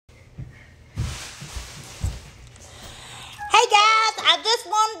just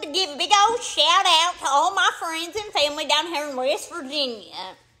wanted to give a big old shout out to all my friends and family down here in West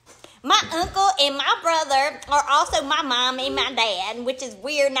Virginia. My uncle and my brother are also my mom and my dad, which is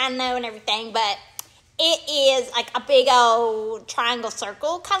weird and I know and everything, but it is like a big old triangle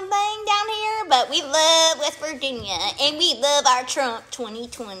circle kind of thing down here. But we love West Virginia and we love our Trump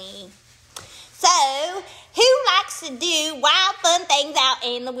 2020. So, who likes to do wild, fun things out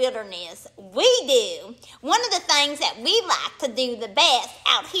in the wilderness? We do. One of the things that we like to do the best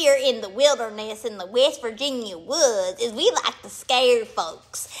out here in the wilderness in the West Virginia woods is we like to scare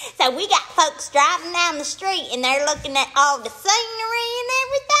folks. So, we got folks driving down the street and they're looking at all the scenery and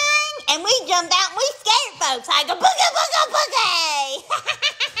everything. And we jumped out and we scared folks like a boogie, boogie, boogie.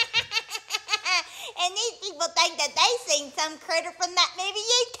 And these people think that they seen some critter from that movie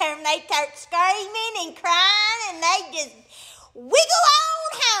U-turn. They start screaming and crying and they just wiggle on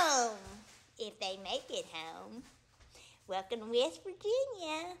home. If they make it home. Welcome to West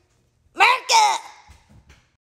Virginia.